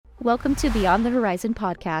Welcome to Beyond the Horizen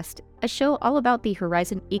podcast, a show all about the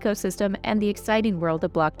Horizen ecosystem and the exciting world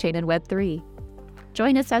of blockchain and Web3.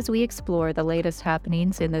 Join us as we explore the latest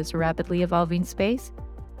happenings in this rapidly evolving space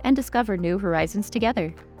and discover new horizons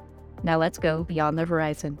together. Now let's go beyond the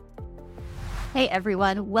horizon. Hey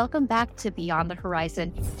everyone, welcome back to Beyond the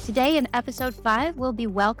Horizen. Today in episode 5, we'll be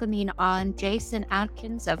welcoming on Jason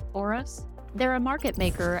Atkins of Oros. They're a market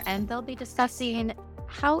maker and they'll be discussing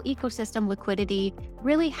how ecosystem liquidity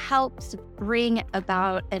really helps bring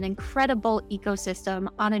about an incredible ecosystem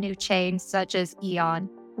on a new chain such as EON.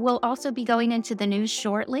 We'll also be going into the news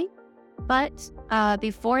shortly, but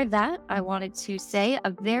before that, I wanted to say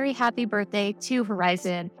a very happy birthday to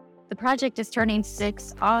Horizen. The project is turning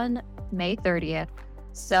 6 on May 30th.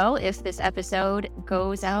 So if this episode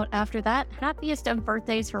goes out after that, happiest of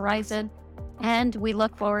birthdays, Horizen. And we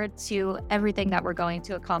look forward to everything that we're going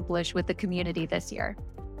to accomplish with the community this year.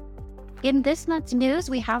 In this month's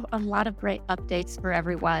news, we have a lot of great updates for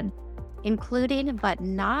everyone, including but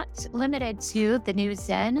not limited to the new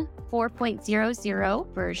Zen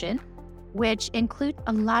 4.00 version, which include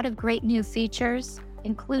a lot of great new features,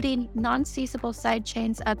 including non-seizable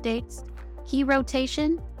sidechains updates, key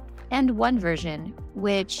rotation, and one version,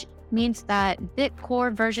 which means that Bit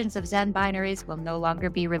core versions of Zen binaries will no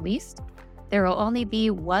longer be released. There will only be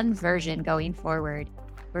one version going forward.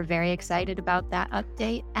 We're very excited about that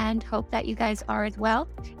update and hope that you guys are as well.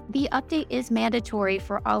 The update is mandatory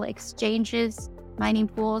for all exchanges, mining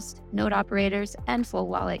pools, node operators, and full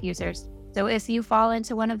wallet users. So if you fall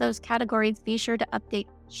into one of those categories, be sure to update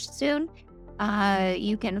soon.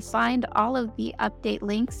 You can find all of the update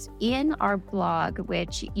links in our blog,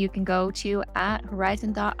 which you can go to at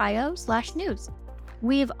horizen.io/news.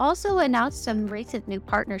 We've also announced some recent new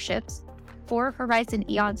partnerships for Horizen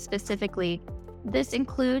EON specifically. This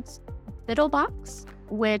includes Fiddlebox,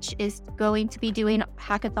 which is going to be doing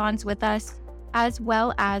hackathons with us, as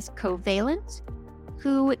well as Covalent,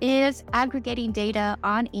 who is aggregating data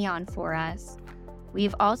on EON for us.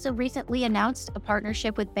 We've also recently announced a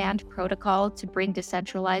partnership with Band Protocol to bring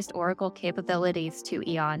decentralized Oracle capabilities to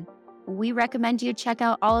EON. We recommend you check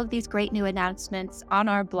out all of these great new announcements on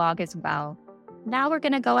our blog as well. Now we're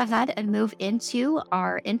going to go ahead and move into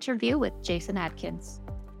our interview with Jason Atkins.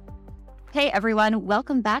 Hey everyone,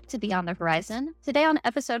 welcome back to Beyond the Horizon. Today on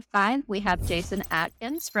episode 5, we have Jason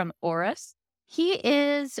Atkins from Oros. He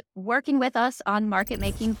is working with us on market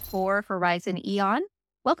making for Horizen EON.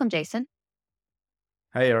 Welcome, Jason.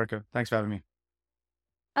 Hey, Erica. Thanks for having me.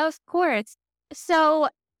 Of course. So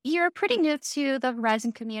you're pretty new to the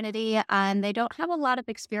Horizen community and they don't have a lot of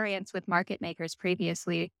experience with market makers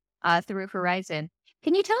previously through Horizen.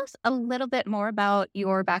 Can you tell us a little bit more about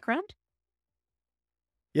your background?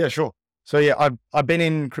 Yeah, sure. So yeah, I've been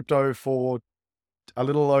in crypto for a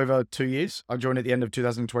little over 2 years. I joined at the end of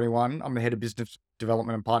 2021. I'm the head of business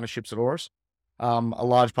development and partnerships at Oros. A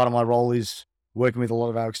large part of my role is working with a lot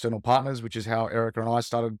of our external partners, which is how Erica and I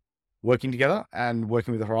started working together and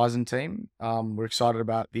working with the Horizen team. We're excited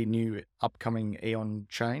about the new upcoming EON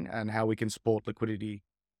chain and how we can support liquidity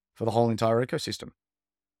for the whole entire ecosystem.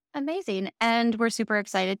 Amazing. And we're super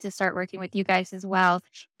excited to start working with you guys as well.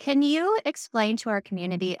 Can you explain to our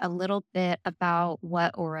community a little bit about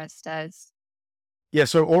what Oros does? Yeah,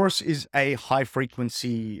 so Oros is a high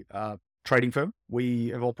frequency trading firm. We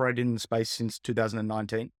have operated in the space since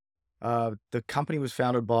 2019. The company was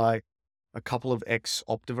founded by a couple of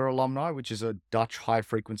ex-Optiva alumni, which is a Dutch high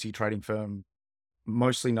frequency trading firm,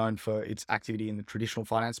 mostly known for its activity in the traditional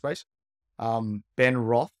finance space. Ben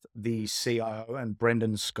Roth, the CIO, and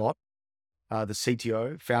Brendan Scott, the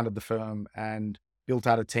CTO, founded the firm and built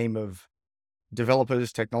out a team of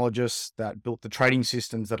developers, technologists that built the trading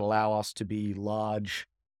systems that allow us to be large,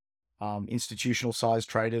 institutional sized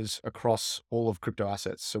traders across all of crypto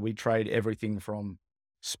assets. So we trade everything from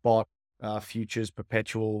spot, futures,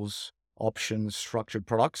 perpetuals, options, structured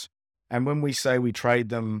products. And when we say we trade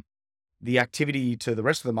them, the activity to the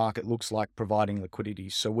rest of the market looks like providing liquidity.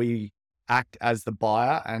 So we act as the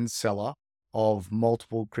buyer and seller of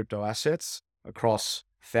multiple crypto assets across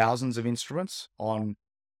thousands of instruments on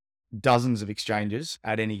dozens of exchanges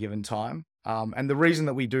at any given time. And the reason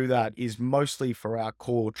that we do that is mostly for our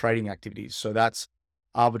core trading activities. So that's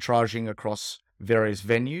arbitraging across various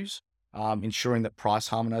venues, ensuring that price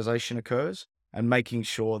harmonization occurs and making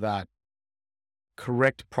sure that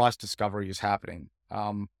correct price discovery is happening.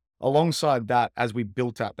 Alongside that, as we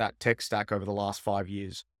built out that tech stack over the last 5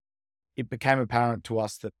 years, it became apparent to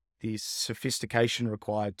us that the sophistication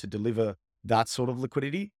required to deliver that sort of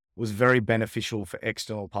liquidity was very beneficial for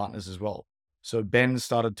external partners as well. So Ben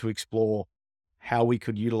started to explore how we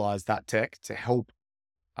could utilize that tech to help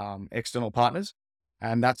external partners.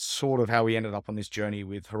 And that's sort of how we ended up on this journey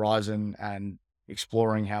with Horizen and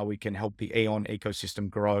exploring how we can help the EON ecosystem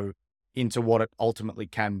grow into what it ultimately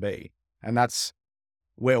can be. And that's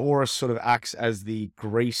where Aurus sort of acts as the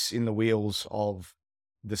grease in the wheels of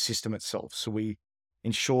the system itself. So we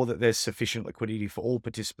ensure that there's sufficient liquidity for all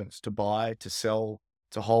participants to buy, to sell,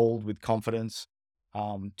 to hold with confidence,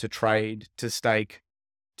 to trade, to stake,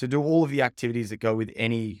 to do all of the activities that go with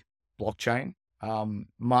any blockchain.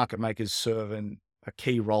 Market makers serve a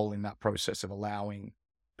key role in that process of allowing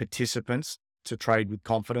participants to trade with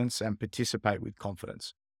confidence and participate with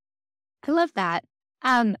confidence. I love that.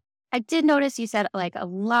 Um, I did notice you said like a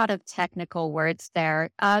lot of technical words there.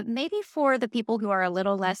 Maybe for the people who are a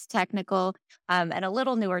little less technical and a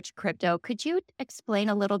little newer to crypto, could you explain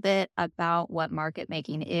a little bit about what market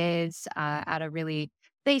making is at a really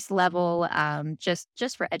base level,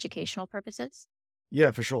 just for educational purposes?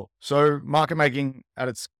 Yeah, for sure. So market making at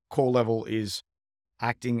its core level is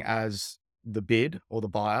acting as the bid or the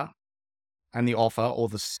buyer and the offer or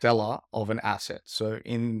the seller of an asset. So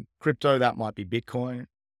in crypto, that might be Bitcoin,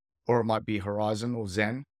 or it might be Horizen or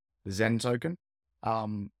Zen, the Zen token.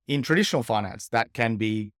 In traditional finance, that can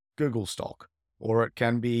be Google stock, or it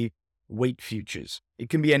can be wheat futures. It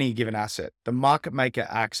can be any given asset. The market maker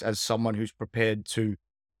acts as someone who's prepared to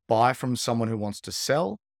buy from someone who wants to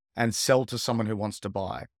sell and sell to someone who wants to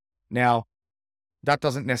buy. Now, that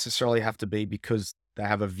doesn't necessarily have to be because they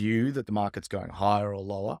have a view that the market's going higher or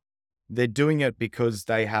lower. They're doing it because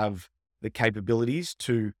they have the capabilities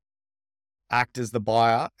to act as the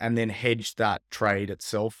buyer and then hedge that trade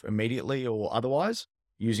itself immediately or otherwise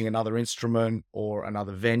using another instrument or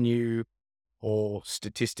another venue or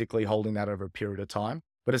statistically holding that over a period of time.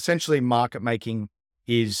 But essentially, market making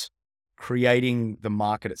is creating the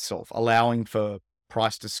market itself, allowing for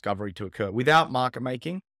price discovery to occur. Without market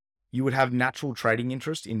making, you would have natural trading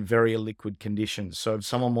interest in very illiquid conditions. So if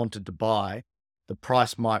someone wanted to buy, the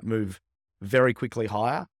price might move very quickly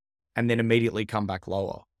higher and then immediately come back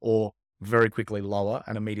lower, or very quickly lower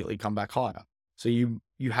and immediately come back higher. So you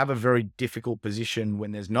have a very difficult position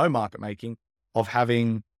when there's no market making of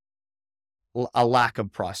having a lack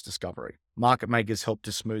of price discovery. Market makers help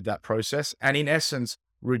to smooth that process and in essence,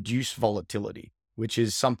 reduce volatility, which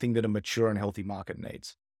is something that a mature and healthy market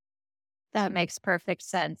needs. That makes perfect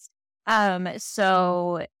sense.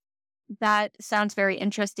 So that sounds very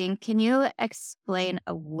interesting. Can you explain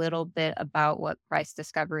a little bit about what price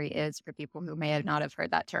discovery is for people who may not have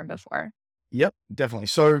heard that term before? Yep, definitely.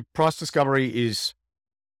 So price discovery is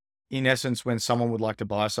in essence when someone would like to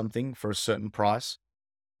buy something for a certain price.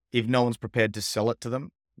 If no one's prepared to sell it to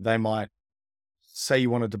them, they might say you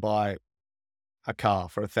wanted to buy a car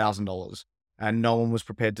for $1,000 and no one was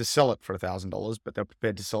prepared to sell it for $1,000, but they're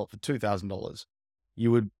prepared to sell it for $2,000.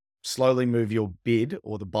 You would slowly move your bid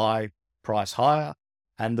or the buy price higher,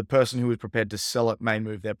 and the person who is prepared to sell it may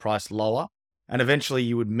move their price lower. And eventually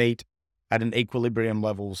you would meet at an equilibrium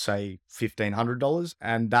level, say $1,500,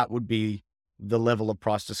 and that would be the level of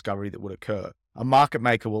price discovery that would occur. A market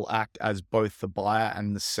maker will act as both the buyer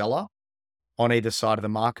and the seller on either side of the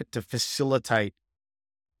market to facilitate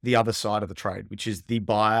the other side of the trade, which is the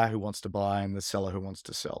buyer who wants to buy and the seller who wants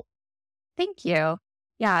to sell. Thank you.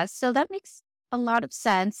 Yeah, so that makes a lot of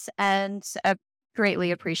sense. And I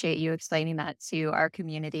greatly appreciate you explaining that to our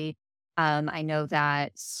community. I know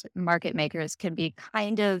that market makers can be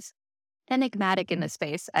kind of enigmatic in the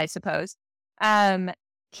space, I suppose. Um,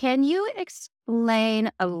 can you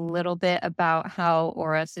explain a little bit about how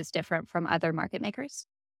Oris is different from other market makers?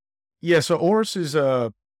 Yeah, so Aurus is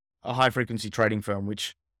a high frequency trading firm,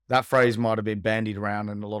 which that phrase might have been bandied around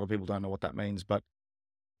and a lot of people don't know what that means. But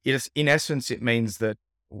it is, in essence, it means that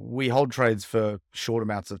we hold trades for short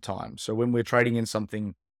amounts of time. So when we're trading in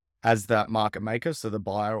something as that market maker, so the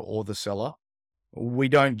buyer or the seller, we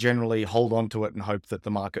don't generally hold on to it and hope that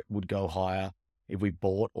the market would go higher if we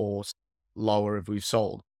bought or lower if we've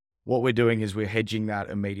sold. What we're doing is we're hedging that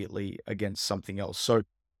immediately against something else. So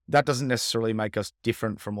that doesn't necessarily make us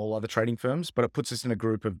different from all other trading firms, but it puts us in a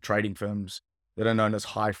group of trading firms that are known as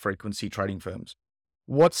high frequency trading firms.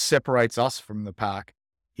 What separates us from the pack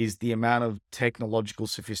is the amount of technological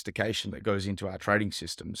sophistication that goes into our trading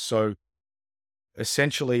systems. So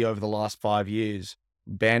essentially over the last 5 years,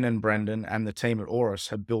 Ben and Brendan and the team at Aurus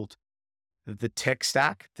have built the tech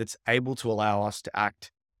stack that's able to allow us to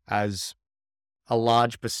act as a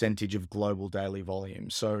large percentage of global daily volume.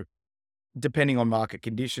 So depending on market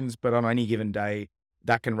conditions, but on any given day,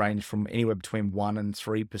 that can range from anywhere between 1% and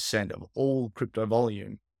 3% of all crypto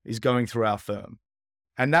volume is going through our firm.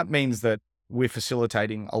 And that means that we're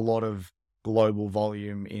facilitating a lot of global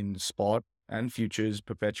volume in spot and futures,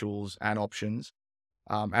 perpetuals and options,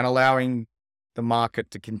 and allowing the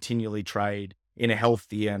market to continually trade in a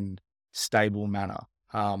healthy and stable manner.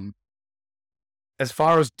 As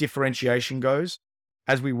far as differentiation goes,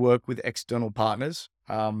 as we work with external partners,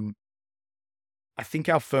 I think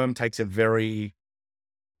our firm takes a very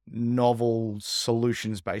novel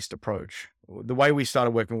solutions-based approach. The way we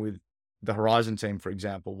started working with the Horizen team, for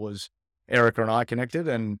example, was Erica and I connected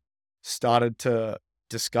and started to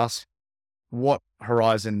discuss what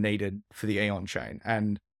Horizen needed for the EON chain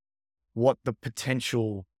and what the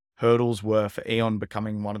potential hurdles were for EON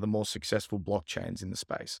becoming one of the more successful blockchains in the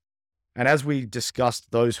space. And as we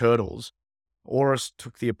discussed those hurdles, Oris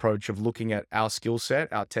took the approach of looking at our skill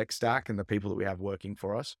set, our tech stack, and the people that we have working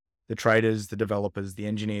for us, the traders, the developers, the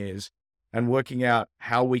engineers, and working out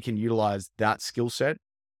how we can utilize that skill set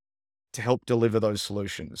to help deliver those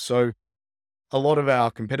solutions. So a lot of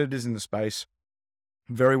our competitors in the space,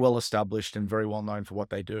 very well established and very well known for what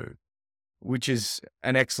they do, which is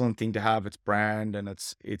an excellent thing to have. It's brand and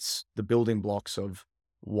it's the building blocks of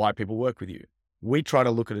why people work with you. We try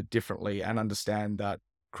to look at it differently and understand that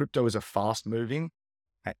crypto is a fast moving,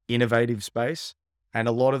 innovative space, and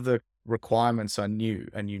a lot of the requirements are new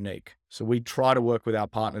and unique. So we try to work with our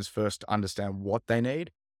partners first to understand what they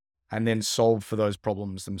need and then solve for those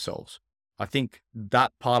problems themselves. I think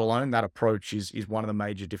that part alone, that approach is one of the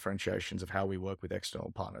major differentiations of how we work with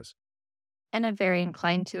external partners. And I'm very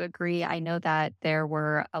inclined to agree. I know that there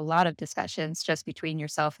were a lot of discussions just between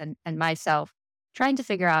yourself and myself trying to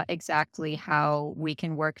figure out exactly how we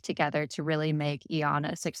can work together to really make EON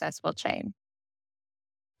a successful chain.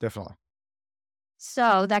 Definitely.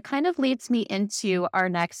 So that kind of leads me into our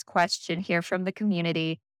next question here from the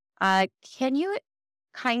community. Can you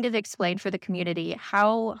kind of explain for the community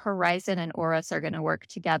how Horizen and Oris are going to work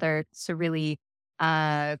together to really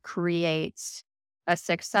create a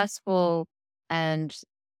successful and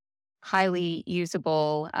highly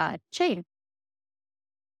usable chain?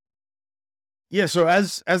 Yeah, so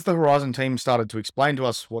as the Horizen team started to explain to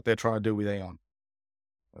us what they're trying to do with EON,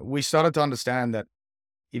 we started to understand that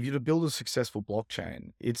if you're to build a successful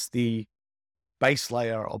blockchain, it's the base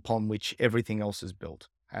layer upon which everything else is built.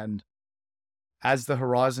 And as the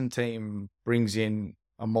Horizen team brings in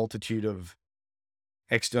a multitude of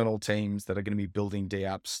external teams that are going to be building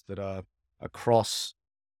dApps that are across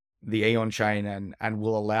the EON chain and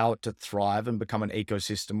will allow it to thrive and become an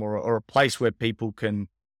ecosystem or a place where people can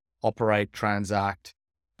operate, transact,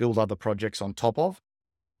 build other projects on top of.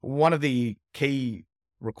 One of the key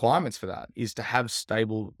requirements for that is to have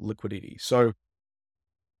stable liquidity. So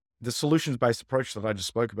the solutions-based approach that I just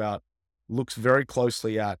spoke about looks very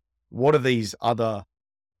closely at what are these other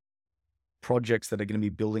projects that are going to be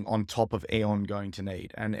building on top of EON going to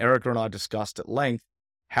need. And Erica and I discussed at length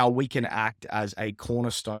how we can act as a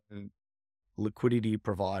cornerstone liquidity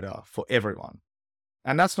provider for everyone.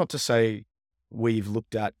 And that's not to say we've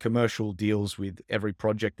looked at commercial deals with every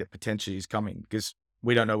project that potentially is coming, because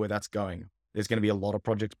we don't know where that's going. There's going to be a lot of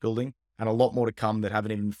projects building and a lot more to come that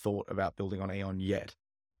haven't even thought about building on EON yet.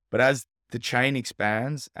 But as the chain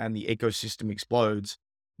expands and the ecosystem explodes,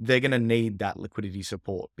 they're going to need that liquidity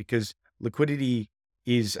support, because liquidity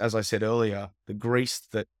is, as I said earlier, the grease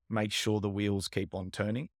that makes sure the wheels keep on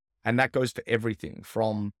turning. And that goes for everything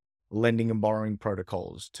from lending and borrowing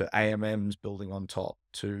protocols to AMMs building on top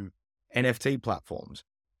to NFT platforms.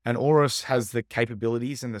 And Oris has the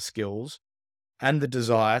capabilities and the skills and the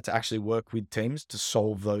desire to actually work with teams to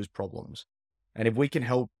solve those problems. And if we can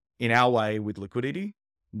help in our way with liquidity,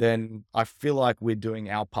 then I feel like we're doing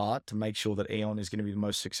our part to make sure that EON is going to be the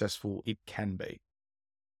most successful it can be.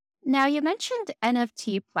 Now, you mentioned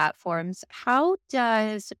NFT platforms. How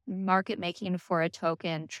does market making for a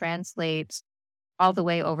token translate all the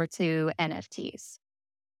way over to NFTs?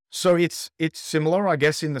 So it's similar, I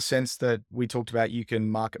guess, in the sense that we talked about you can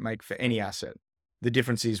market make for any asset. The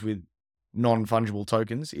difference is with non-fungible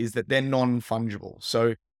tokens is that they're non-fungible.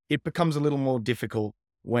 So it becomes a little more difficult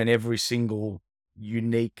when every single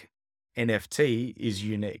unique NFT is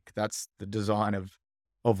unique. That's the design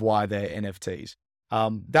of why they're NFTs.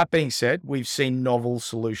 That being said, we've seen novel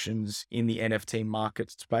solutions in the NFT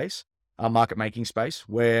market space, market making space,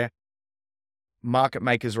 where market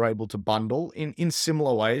makers are able to bundle in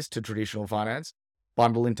similar ways to traditional finance,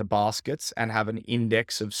 bundle into baskets and have an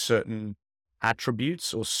index of certain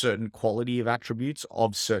attributes or certain quality of attributes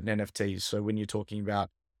of certain NFTs. So when you're talking about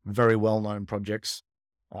very well-known projects,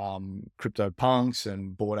 CryptoPunks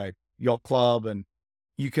and Bored Ape Yacht Club, and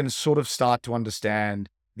you can sort of start to understand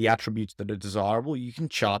the attributes that are desirable. You can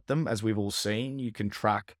chart them, as we've all seen. You can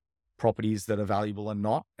track properties that are valuable and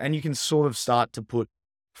not, and you can sort of start to put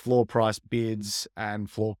floor price bids and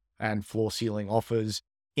floor ceiling offers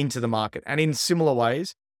into the market. And in similar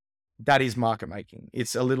ways, that is market making.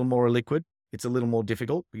 It's a little more illiquid. It's a little more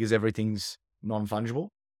difficult because everything's non-fungible.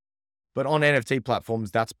 But on NFT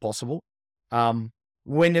platforms, that's possible.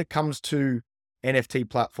 When it comes to NFT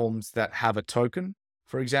platforms that have a token,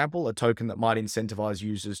 for example, a token that might incentivize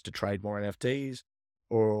users to trade more NFTs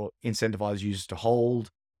or incentivize users to hold,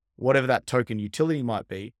 whatever that token utility might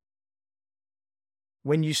be,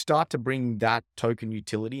 when you start to bring that token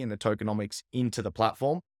utility and the tokenomics into the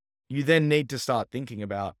platform, you then need to start thinking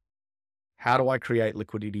about, how do I create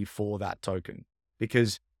liquidity for that token?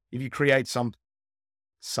 Because if you create some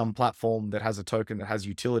platform that has a token that has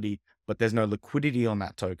utility, but there's no liquidity on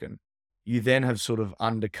that token, you then have sort of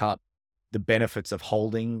undercut the benefits of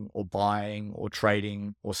holding or buying or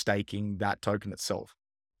trading or staking that token itself.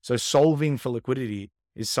 So solving for liquidity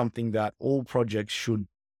is something that all projects should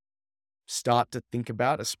start to think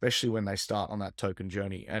about, especially when they start on that token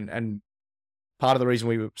journey. And part of the reason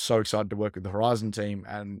we were so excited to work with the Horizen team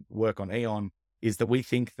and work on EON is that we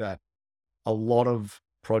think that a lot of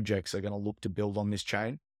projects are going to look to build on this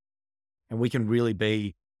chain, and we can really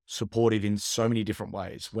be supportive in so many different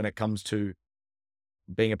ways when it comes to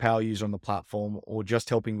being a power user on the platform or just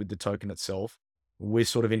helping with the token itself. We're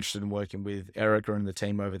sort of interested in working with Erica and the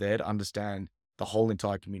team over there to understand the whole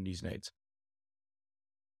entire community's needs.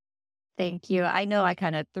 Thank you. I know I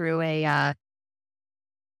kind of threw a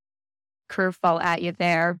curveball at you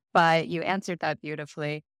there, but you answered that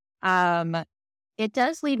beautifully. It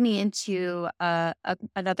does lead me into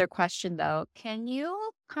another question, though. Can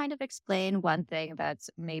you kind of explain one thing that's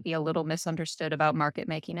maybe a little misunderstood about market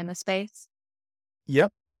making in the space?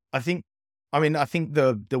 Yep. I think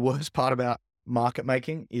the worst part about market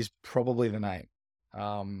making is probably the name.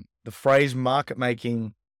 The phrase market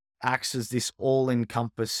making acts as this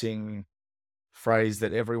all-encompassing phrase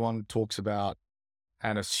that everyone talks about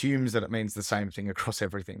and assumes that it means the same thing across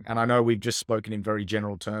everything. And I know we've just spoken in very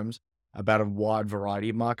general terms about a wide variety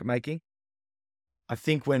of market making. I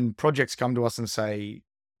think when projects come to us and say,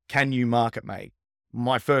 can you market make?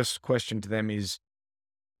 My first question to them is,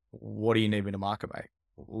 what do you need me to market make?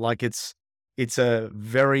 Like it's a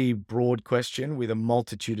very broad question with a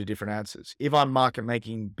multitude of different answers. If I'm market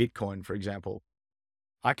making Bitcoin, for example,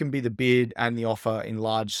 I can be the bid and the offer in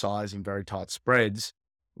large size in very tight spreads,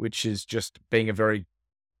 which is just being a very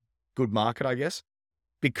good market, I guess,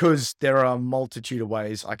 because there are a multitude of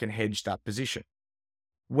ways I can hedge that position.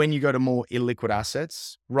 When you go to more illiquid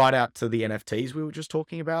assets, right out to the NFTs we were just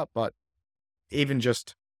talking about, but even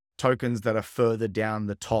just tokens that are further down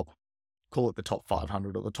the top, call it the top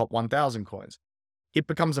 500 or the top 1,000 coins, it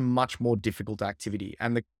becomes a much more difficult activity.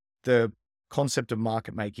 And the concept of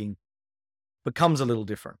market making becomes a little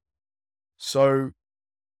different. So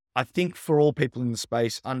I think for all people in the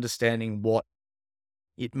space, understanding what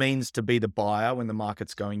it means to be the buyer when the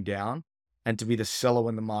market's going down and to be the seller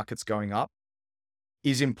when the market's going up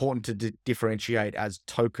is important to differentiate as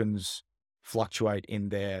tokens fluctuate in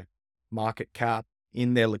their market cap,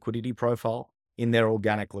 in their liquidity profile, in their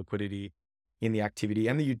organic liquidity, in the activity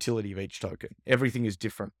and the utility of each token. Everything is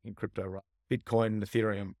different in crypto, right? Bitcoin,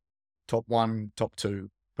 Ethereum, top 1, top 2,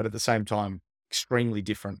 but at the same time, extremely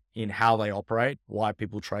different in how they operate, why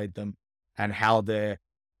people trade them, and how they're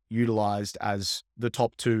utilized as the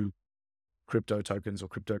top 2 crypto tokens or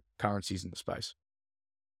cryptocurrencies in the space.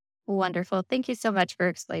 Wonderful. Thank you so much for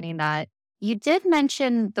explaining that. You did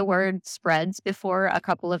mention the word spreads before a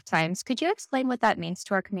couple of times. Could you explain what that means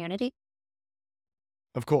to our community?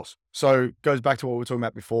 Of course. So it goes back to what we were talking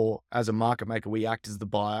about before. As a market maker, we act as the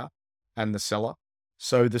buyer and the seller.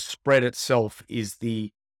 So the spread itself is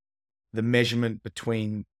the measurement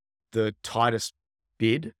between the tightest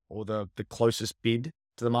bid or the closest bid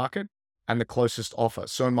to the market and the closest offer.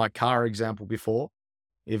 So in my car example before,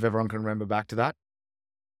 if everyone can remember back to that,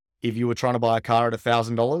 if you were trying to buy a car at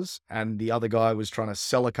 $1,000 and the other guy was trying to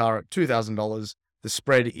sell a car at $2,000, the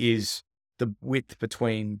spread is the width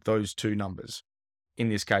between those two numbers. In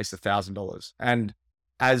this case, $1,000. And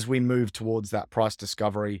as we move towards that price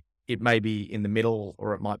discovery, it may be in the middle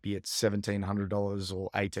or it might be at $1,700 or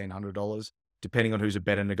 $1,800, depending on who's a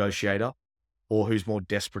better negotiator or who's more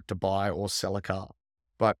desperate to buy or sell a car.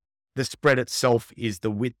 But the spread itself is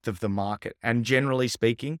the width of the market. And generally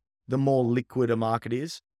speaking, the more liquid a market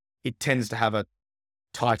is, it tends to have a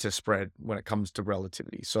tighter spread when it comes to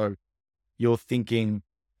relativity. So you're thinking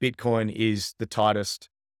Bitcoin is the tightest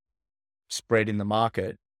spread in the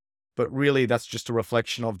market, but really that's just a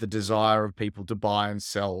reflection of the desire of people to buy and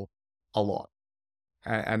sell a lot.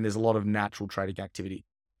 And there's a lot of natural trading activity,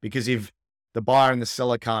 because if the buyer and the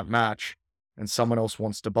seller can't match and someone else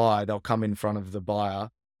wants to buy, they'll come in front of the buyer,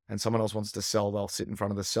 and someone else wants to sell, they'll sit in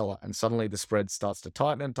front of the seller, and suddenly the spread starts to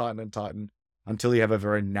tighten and tighten and tighten until you have a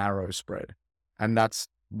very narrow spread. And that's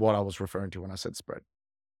what I was referring to when I said spread.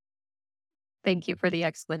 Thank you for the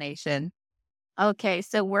explanation. Okay,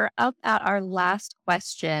 so we're up at our last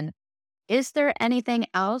question. Is there anything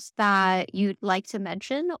else that you'd like to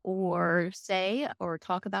mention or say or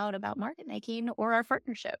talk about market making or our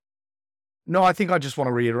partnership? No, I think I just want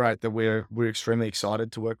to reiterate that we're extremely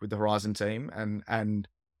excited to work with the Horizen team, and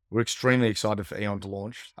we're extremely excited for EON to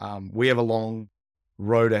launch. We have a long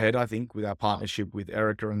road ahead, I think, with our partnership with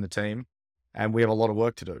Erica and the team, and we have a lot of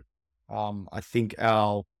work to do. I think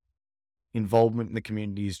our involvement in the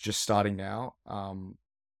community is just starting now. And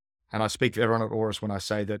I speak for everyone at Aurus when I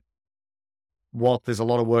say that while there's a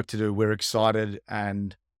lot of work to do, we're excited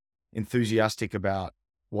and enthusiastic about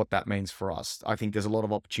what that means for us. I think there's a lot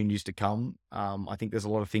of opportunities to come. I think there's a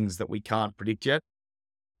lot of things that we can't predict yet.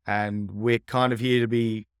 And we're kind of here to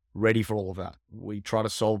be ready for all of that. We try to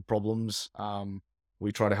solve problems.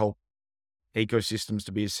 We try to help ecosystems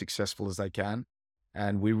to be as successful as they can.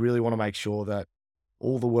 And we really want to make sure that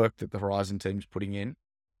all the work that the Horizen team's putting in,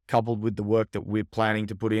 coupled with the work that we're planning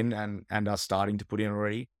to put in and are starting to put in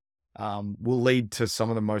already, will lead to some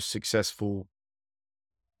of the most successful,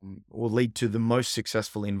 will lead to the most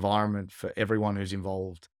successful environment for everyone who's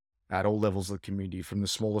involved at all levels of the community, from the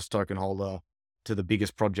smallest token holder to the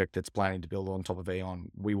biggest project that's planning to build on top of EON.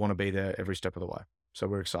 We want to be there every step of the way. So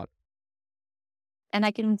we're excited. And I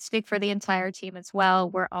can speak for the entire team as well.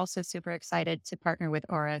 We're also super excited to partner with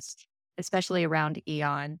Aurus, especially around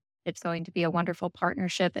EON. It's going to be a wonderful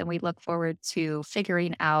partnership, and we look forward to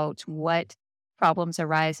figuring out what problems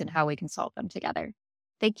arise and how we can solve them together.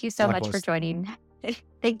 Thank you so much for Likewise. joining.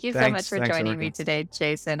 Thank you so much for joining me today,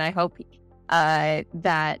 Jason. I hope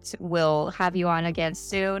that we'll have you on again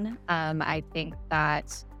soon. I think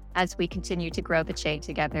that as we continue to grow the chain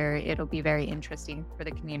together, it'll be very interesting for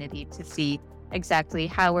the community to see exactly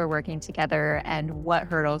how we're working together and what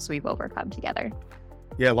hurdles we've overcome together.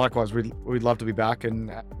 Yeah, likewise. We'd love to be back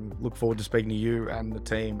and look forward to speaking to you and the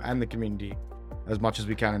team and the community as much as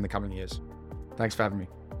we can in the coming years. Thanks for having me.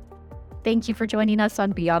 Thank you for joining us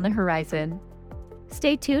on Beyond the Horizen.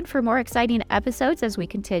 Stay tuned for more exciting episodes as we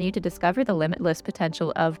continue to discover the limitless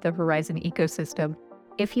potential of the Horizen ecosystem.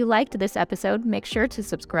 If you liked this episode, make sure to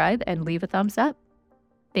subscribe and leave a thumbs up.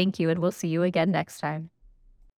 Thank you, and we'll see you again next time.